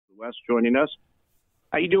West joining us.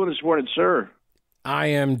 How you doing this morning, sir? I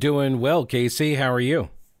am doing well, Casey. How are you?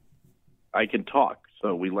 I can talk,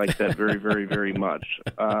 so we like that very, very, very much.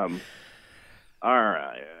 All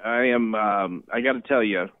right. I got to tell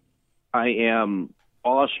you, I am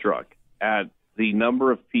awestruck at the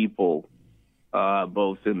number of people,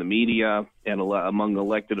 both in the media and among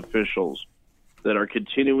elected officials, that are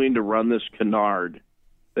continuing to run this canard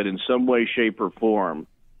that in some way, shape, or form,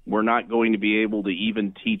 we're not going to be able to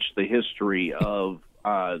even teach the history of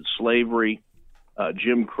slavery,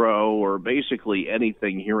 Jim Crow, or basically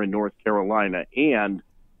anything here in North Carolina, and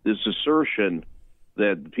this assertion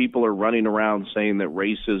that people are running around saying that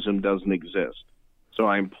racism doesn't exist. So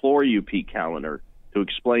I implore you, Pete Callender, to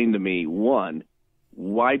explain to me, one,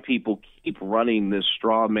 why people keep running this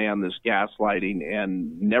straw man, this gaslighting,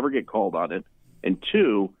 and never get called on it, and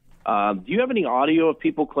two, do you have any audio of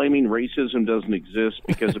people claiming racism doesn't exist?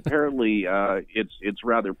 Because apparently it's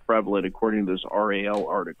rather prevalent according to this RAL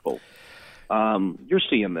article. You're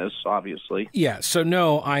seeing this, obviously. Yeah. So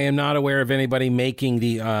no, I am not aware of anybody making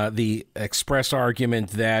the express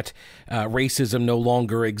argument that racism no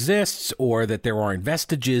longer exists, or that there aren't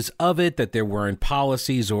vestiges of it, that there weren't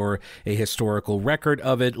policies or a historical record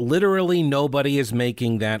of it. Literally, nobody is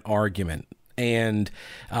making that argument. And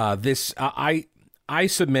I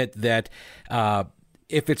submit that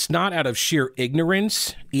if it's not out of sheer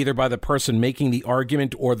ignorance, either by the person making the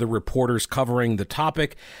argument or the reporters covering the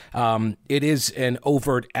topic, it is an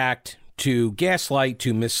overt act to gaslight,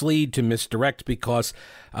 to mislead, to misdirect, because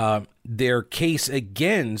their case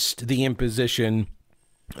against the imposition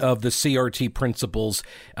of the CRT principles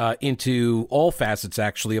into all facets,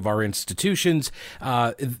 actually, of our institutions,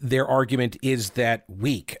 their argument is that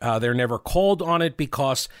weak. They're never called on it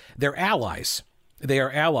because they're allies. They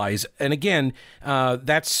are allies. And again,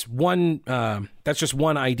 that's just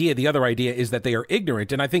one idea. The other idea is that they are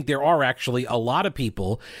ignorant. And I think there are actually a lot of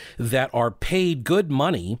people that are paid good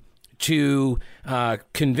money to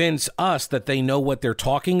convince us that they know what they're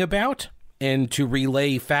talking about, and to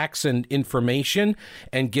relay facts and information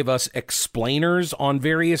and give us explainers on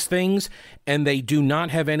various things. And they do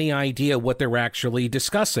not have any idea what they're actually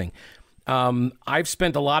discussing. I've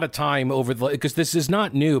spent a lot of time because this is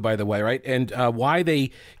not new, by the way, right? And why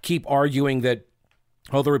they keep arguing that,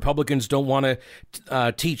 the Republicans don't want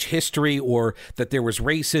to teach history, or that there was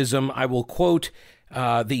racism. I will quote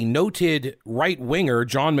the noted right-winger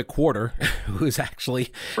John McWhorter, who is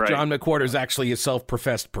actually, right. John McWhorter is actually a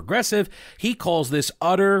self-professed progressive. He calls this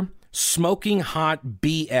utter smoking hot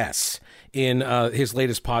BS in his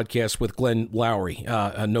latest podcast with Glenn Lowry,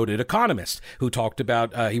 a noted economist, who talked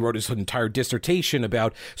about, he wrote his entire dissertation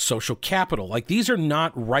about social capital. Like, these are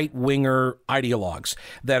not right-winger ideologues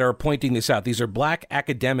that are pointing this out. These are black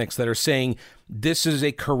academics that are saying this is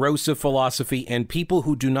a corrosive philosophy, and people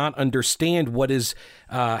who do not understand what is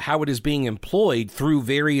how it is being employed through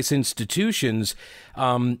various institutions.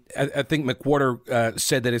 I think McWhorter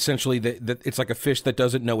said that essentially that it's like a fish that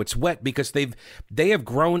doesn't know it's wet, because they have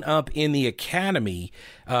grown up in the academy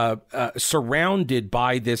surrounded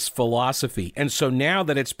by this philosophy, and so now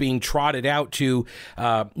that it's being trotted out to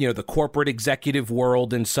the corporate executive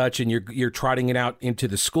world and such, and you're trotting it out into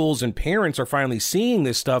the schools, and parents are finally seeing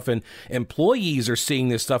this stuff, and employees are seeing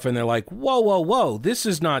this stuff, and they're like, whoa, this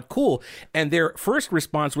is not cool. And their first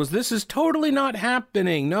response was, this is totally not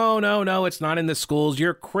happening. No, it's not in the schools.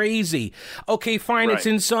 You're crazy. Okay, fine, right. It's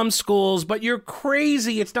in some schools, but you're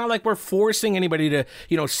crazy. It's not like we're forcing anybody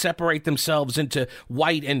to, separate themselves into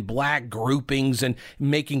white and black groupings and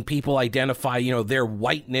making people identify, their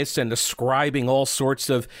whiteness, and ascribing all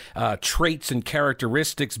sorts of traits and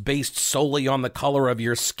characteristics based solely on the color of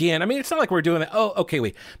your skin. I mean, it's not like we're doing that. Oh, okay,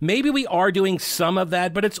 wait. Maybe we are doing some of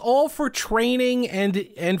that, but it's all for training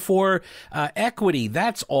and for equity.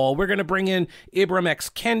 That's all. We're going to bring in Ibram X.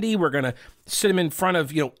 Kendi. We're going to sit him in front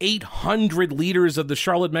of 800 leaders of the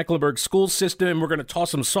Charlotte-Mecklenburg school system, and we're going to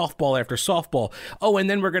toss them softball after softball. Oh, and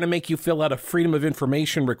then we're going to make you fill out a Freedom of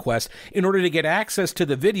Information request in order to get access to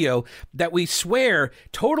the video that we swear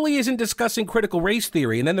totally isn't discussing critical race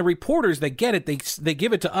theory. And then the reporters that get it, they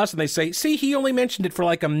give it to us, and they say, see, he only mentioned it for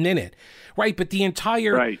like a minute, right? But the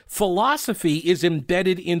entire philosophy is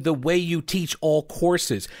embedded in the way you teach all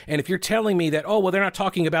courses. And if you're telling me that, they're not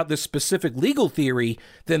talking about this specific legal theory,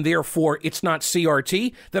 then therefore it's not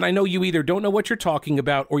CRT, then I know you either don't know what you're talking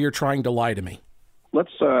about or you're trying to lie to me. Let's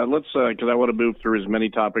because I want to move through as many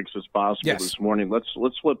topics as possible this morning.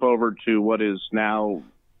 Let's flip over to what is now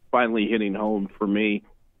finally hitting home for me,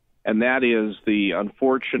 and that is the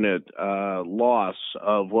unfortunate loss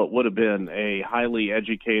of what would have been a highly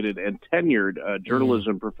educated and tenured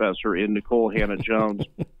journalism professor in Nicole Hannah-Jones.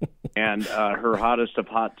 and her hottest of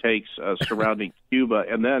hot takes surrounding Cuba.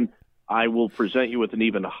 And then I will present you with an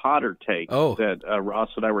even hotter take that Ross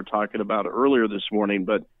and I were talking about earlier this morning.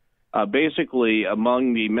 But basically,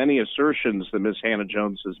 among the many assertions that Ms. Hannah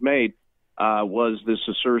Jones has made was this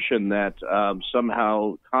assertion that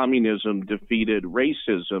somehow communism defeated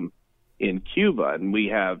racism in Cuba. And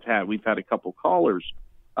we've had a couple callers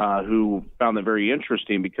who found that very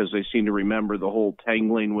interesting because they seem to remember the whole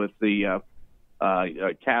tangling with the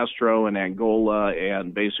Castro and Angola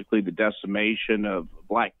and basically the decimation of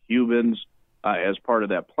black Cubans as part of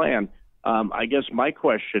that plan. I guess my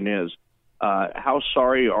question is, how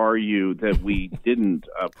sorry are you that we didn't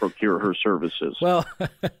procure her services? Well,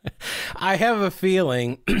 I have a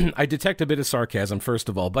feeling, I detect a bit of sarcasm, first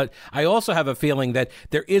of all, but I also have a feeling that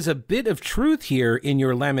there is a bit of truth here in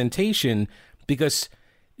your lamentation because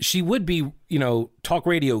she would be, talk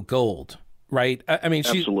radio gold. Right. I mean,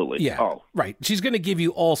 absolutely. Yeah. Right. She's going to give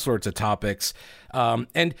you all sorts of topics.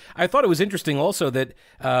 And I thought it was interesting also that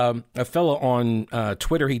a fellow on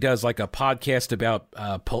Twitter, he does like a podcast about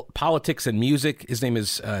politics and music. His name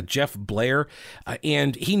is Jeff Blair.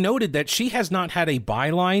 And he noted that she has not had a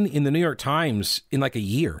byline in the New York Times in like a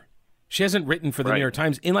year. She hasn't written for the New York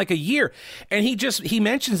Times in like a year. And he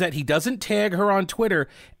mentions that he doesn't tag her on Twitter.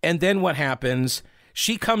 And then what happens?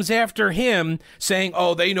 She comes after him saying,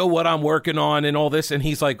 oh, they know what I'm working on and all this. And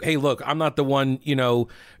he's like, hey, look, I'm not the one,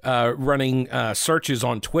 running searches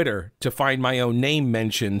on Twitter to find my own name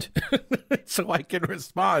mentioned so I can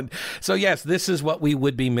respond. So, yes, this is what we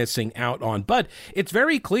would be missing out on. But it's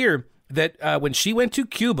very clear that when she went to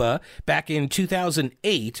Cuba back in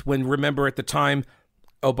 2008, when, remember, at the time,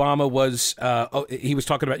 Obama was, he was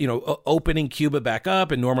talking about, opening Cuba back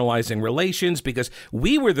up and normalizing relations because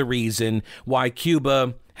we were the reason why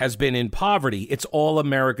Cuba has been in poverty. It's all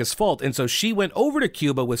America's fault. And so she went over to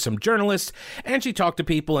Cuba with some journalists and she talked to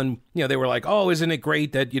people and, they were like, oh, isn't it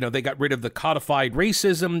great that, they got rid of the codified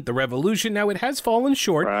racism, the revolution. Now it has fallen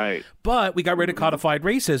short, but we got rid of codified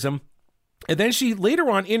racism. And then she later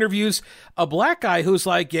on interviews a black guy who's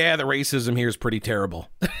like, yeah, the racism here is pretty terrible.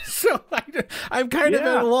 So I'm kind of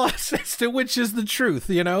at a loss as to which is the truth,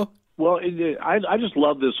 Well, I just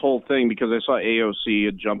love this whole thing because I saw AOC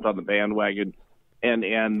had jumped on the bandwagon and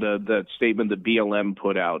that statement that BLM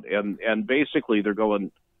put out. And basically they're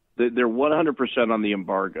 100% on the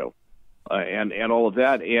embargo and all of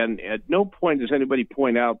that. And at no point does anybody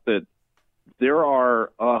point out that there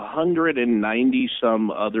are 190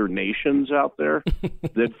 some other nations out there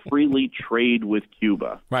that freely trade with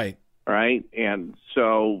Cuba. Right. And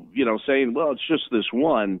so, saying, well, it's just this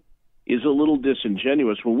one is a little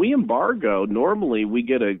disingenuous. When we embargo, normally we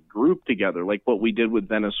get a group together, like what we did with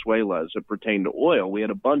Venezuela as it pertained to oil. We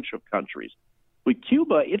had a bunch of countries. With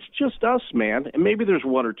Cuba, it's just us, man. And maybe there's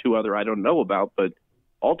one or two other I don't know about, but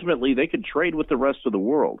ultimately they could trade with the rest of the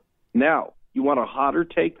world. Now, you want a hotter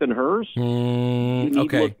take than hers? You need to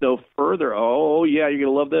look no further. Oh, yeah, you're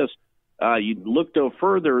going to love this. You look no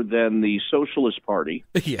further than the Socialist Party.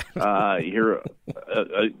 Yeah.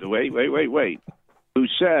 Wait.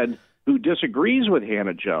 Who disagrees with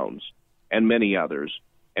Hannah Jones and many others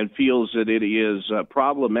and feels that it is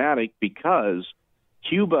problematic because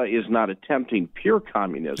Cuba is not attempting pure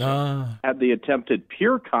communism. Had they attempted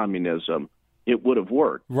pure communism, it would have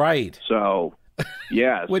worked. Right. So...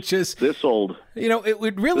 Yes, which is this old.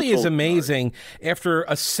 It really is amazing. After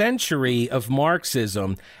a century of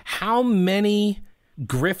Marxism, how many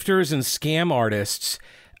grifters and scam artists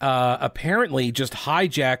apparently just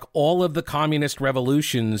hijack all of the communist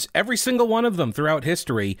revolutions, every single one of them throughout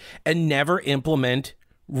history, and never implement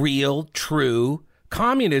real, true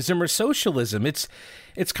communism or socialism. It's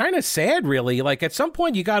kind of sad, really. Like, at some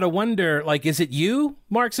point, you got to wonder, like, is it you,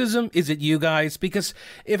 Marxism? Is it you guys? Because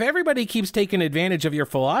if everybody keeps taking advantage of your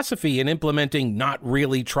philosophy and implementing not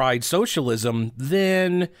really tried socialism,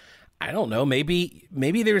 then, I don't know, maybe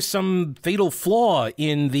there's some fatal flaw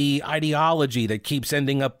in the ideology that keeps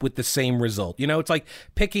ending up with the same result. It's like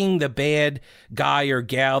picking the bad guy or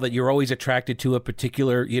gal that you're always attracted to a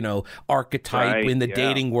particular, archetype in the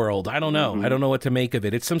dating world. I don't know. I don't know what to make of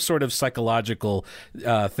it. It's some sort of psychological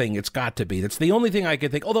thing. It's got to be. That's the only thing I can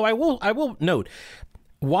think. Although I will note,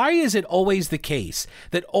 why is it always the case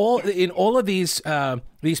that in all of these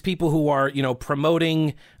people who are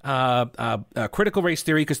promoting critical race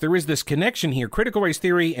theory, because there is this connection here, critical race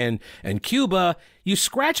theory and Cuba, you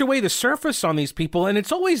scratch away the surface on these people, and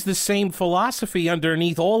it's always the same philosophy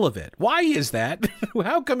underneath all of it. Why is that?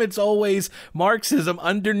 How come it's always Marxism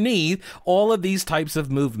underneath all of these types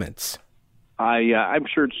of movements? I'm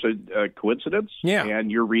sure it's a coincidence,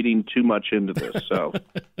 and you're reading too much into this. So.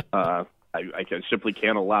 I simply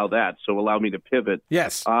can't allow that. So allow me to pivot.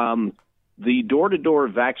 Yes. The door-to-door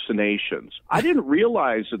vaccinations. I didn't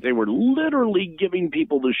realize that they were literally giving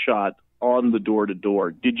people the shot on the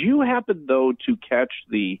door-to-door. Did you happen, though, to catch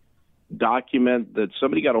the document that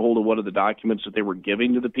somebody got a hold of one of the documents that they were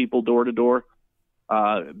giving to the people door-to-door?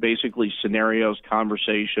 Basically scenarios,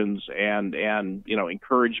 conversations, and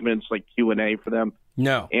encouragements like Q&A for them.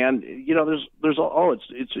 No. And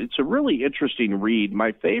it's a really interesting read.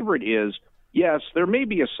 My favorite is, yes, there may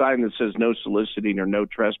be a sign that says no soliciting or no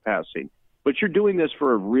trespassing, but you're doing this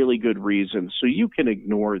for a really good reason, so you can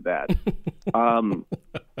ignore that.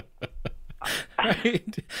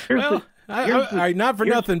 Right. Well, not for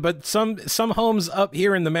nothing, but some homes up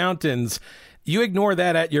here in the mountains, you ignore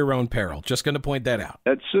that at your own peril. Just going to point that out.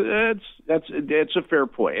 That's a fair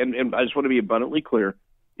point, and I just want to be abundantly clear.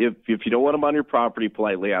 If you don't want them on your property,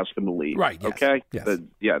 politely ask them to leave. Right. Yes, okay. Yes. But,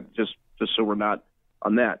 just so we're not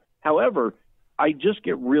on that. However, I just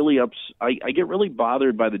get really I get really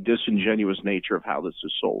bothered by the disingenuous nature of how this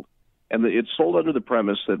is sold, and it's sold under the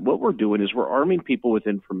premise that what we're doing is we're arming people with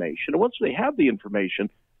information, and once they have the information,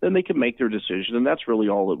 then they can make their decision, and that's really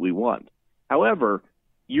all that we want. However,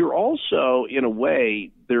 you're also, in a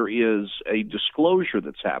way, there is a disclosure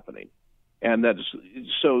that's happening. And that's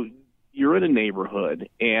so you're in a neighborhood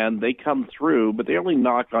and they come through, but they only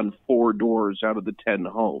knock on 4 doors out of the 10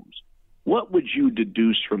 homes. What would you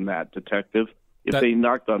deduce from that, detective, if they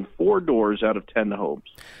knocked on 4 doors out of 10 homes?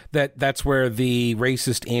 That's where the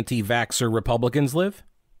racist anti-vaxxer Republicans live?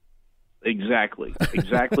 Exactly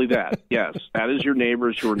that. Yes, that is your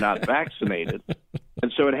neighbors who are not vaccinated.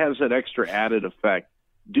 And so it has that extra added effect.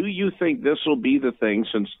 Do you think this will be the thing,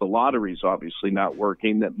 since the lottery's obviously not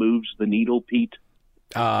working, that moves the needle, Pete?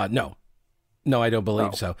 No. No, I don't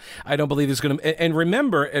believe so. I don't believe it's going to. And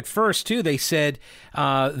remember, at first, too, they said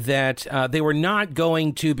that they were not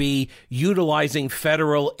going to be utilizing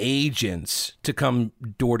federal agents to come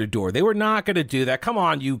door to door. They were not going to do that. Come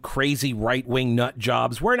on, you crazy right-wing nut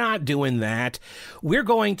jobs. We're not doing that. We're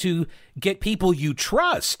going to get people you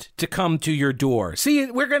trust to come to your door.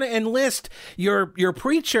 See, we're going to enlist your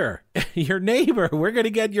preacher, your neighbor. We're going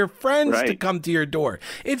to get your friends to come to your door.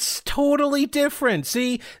 It's totally different.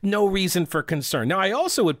 See, no reason for concern. Now, I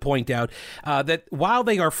also would point out that while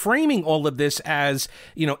they are framing all of this as,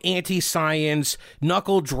 anti-science,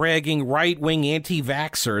 knuckle-dragging, right-wing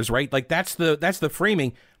anti-vaxxers, right? Like that's the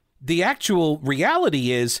framing. The actual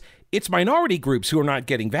reality is it's minority groups who are not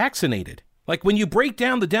getting vaccinated. Like when you break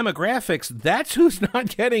down the demographics, that's who's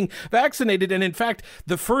not getting vaccinated. And in fact,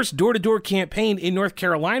 the first door-to-door campaign in North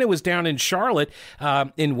Carolina was down in Charlotte,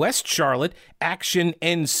 in West Charlotte. Action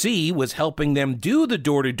NC was helping them do the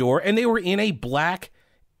door-to-door, and they were in a black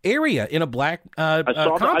area, in a black complex.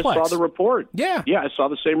 I saw the report. Yeah, I saw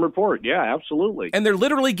the same report. Yeah, absolutely. And they're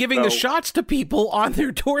literally giving the shots to people on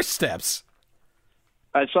their doorsteps.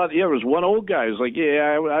 I saw, there was one old guy who was like,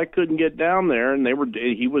 I couldn't get down there, and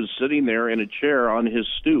he was sitting there in a chair on his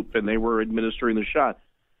stoop, and they were administering the shot,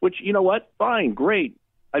 which, you know what, fine, great.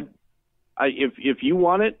 If you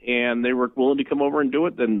want it and they were willing to come over and do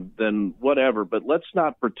it, then whatever, but let's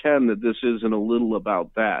not pretend that this isn't a little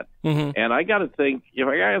about that. Mm-hmm. And I got to think,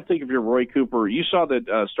 if you're Roy Cooper, you saw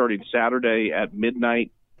that starting Saturday at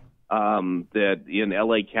midnight, that in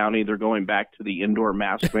L.A. County, they're going back to the indoor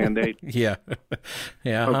mask mandate. Yeah.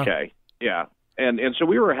 Okay. Yeah. And so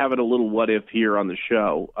we were having a little what if here on the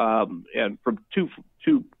show, and from two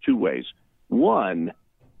ways. One,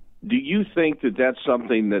 do you think that that's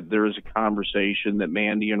something that there is a conversation that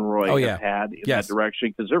Mandy and Roy have had in that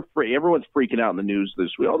direction? Because everyone's freaking out in the news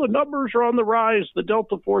this week. The numbers are on the rise, the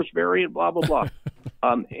Delta Force variant, blah, blah, blah.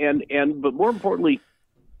 But more importantly,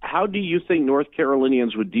 how do you think North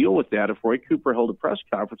Carolinians would deal with that if Roy Cooper held a press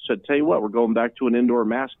conference and said, tell you what, we're going back to an indoor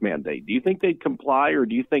mask mandate? Do you think they'd comply, or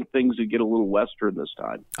do you think things would get a little Western this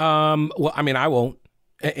time? Well, I mean, I won't.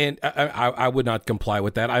 And I would not comply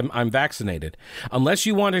with that. I'm vaccinated. Unless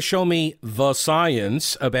you want to show me the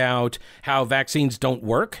science about how vaccines don't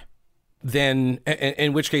work, then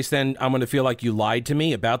in which case then I'm going to feel like you lied to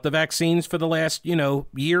me about the vaccines for the last,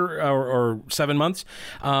 year or 7 months.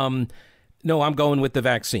 No, I'm going with the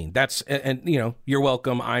vaccine. And you're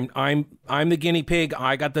welcome. I'm the guinea pig.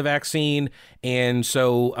 I got the vaccine, and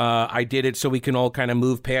so I did it so we can all kind of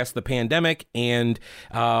move past the pandemic, and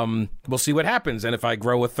we'll see what happens. And if I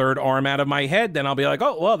grow a third arm out of my head, then I'll be like,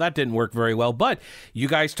 oh, well, that didn't work very well. But you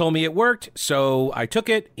guys told me it worked, so I took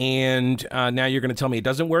it, and now you're going to tell me it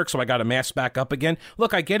doesn't work, so I got to mask back up again.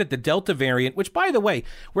 Look, I get it, the Delta variant, which, by the way,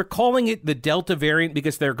 we're calling it the Delta variant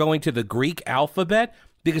because they're going to the Greek alphabet.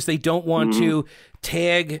 because they don't want to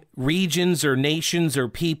tag regions or nations or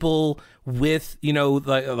people with,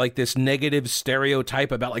 like this negative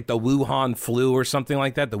stereotype about like the Wuhan flu or something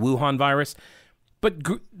like that, the Wuhan virus. But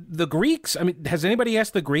the Greeks, I mean, has anybody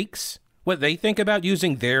asked the Greeks what they think about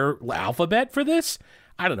using their alphabet for this?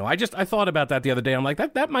 I don't know. I thought about that the other day. I'm like,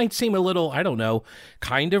 that might seem a little, I don't know,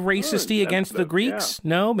 kind of racist-y against the Greeks. Yeah.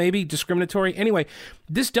 No, maybe discriminatory. Anyway,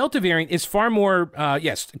 this Delta variant is far more,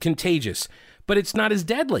 contagious, but it's not as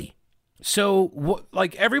deadly. So,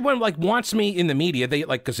 everyone, wants me in the media. They,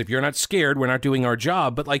 because if you're not scared, we're not doing our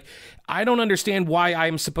job. But, I don't understand why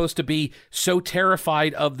I'm supposed to be so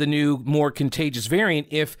terrified of the new, more contagious variant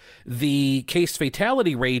if the case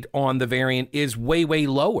fatality rate on the variant is way, way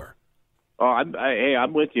lower. Oh,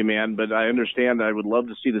 I'm with you, man, but I understand. I would love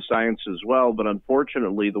to see the science as well, but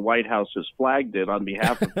unfortunately, the White House has flagged it on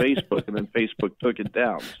behalf of Facebook, and then Facebook took it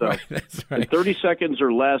down. So, that's right. In 30 seconds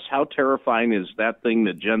or less, how terrifying is that thing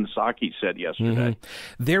that Jen Psaki said yesterday?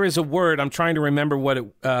 There is a word. I'm trying to remember what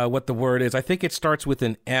the word is. I think it starts with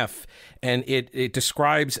an F, and it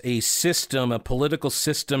describes a system, a political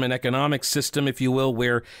system, an economic system, if you will,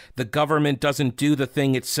 where the government doesn't do the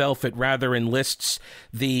thing itself. It rather enlists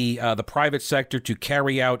the private sector to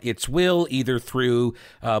carry out its will, either through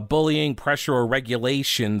bullying, pressure, or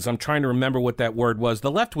regulations. I'm trying to remember what that word was. The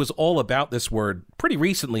left was all about this word pretty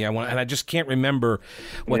recently, and I just can't remember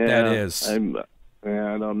what that is. I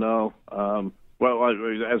don't know. Well,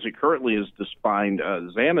 as it currently is defined,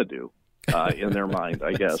 Xanadu in their mind,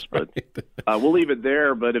 I guess. Right. But we'll leave it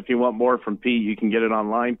there. But if you want more from Pete, you can get it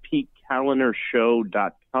online,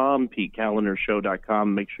 PeteCallenderShow.com,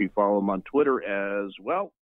 PeteCallenderShow.com. Make sure you follow him on Twitter as well.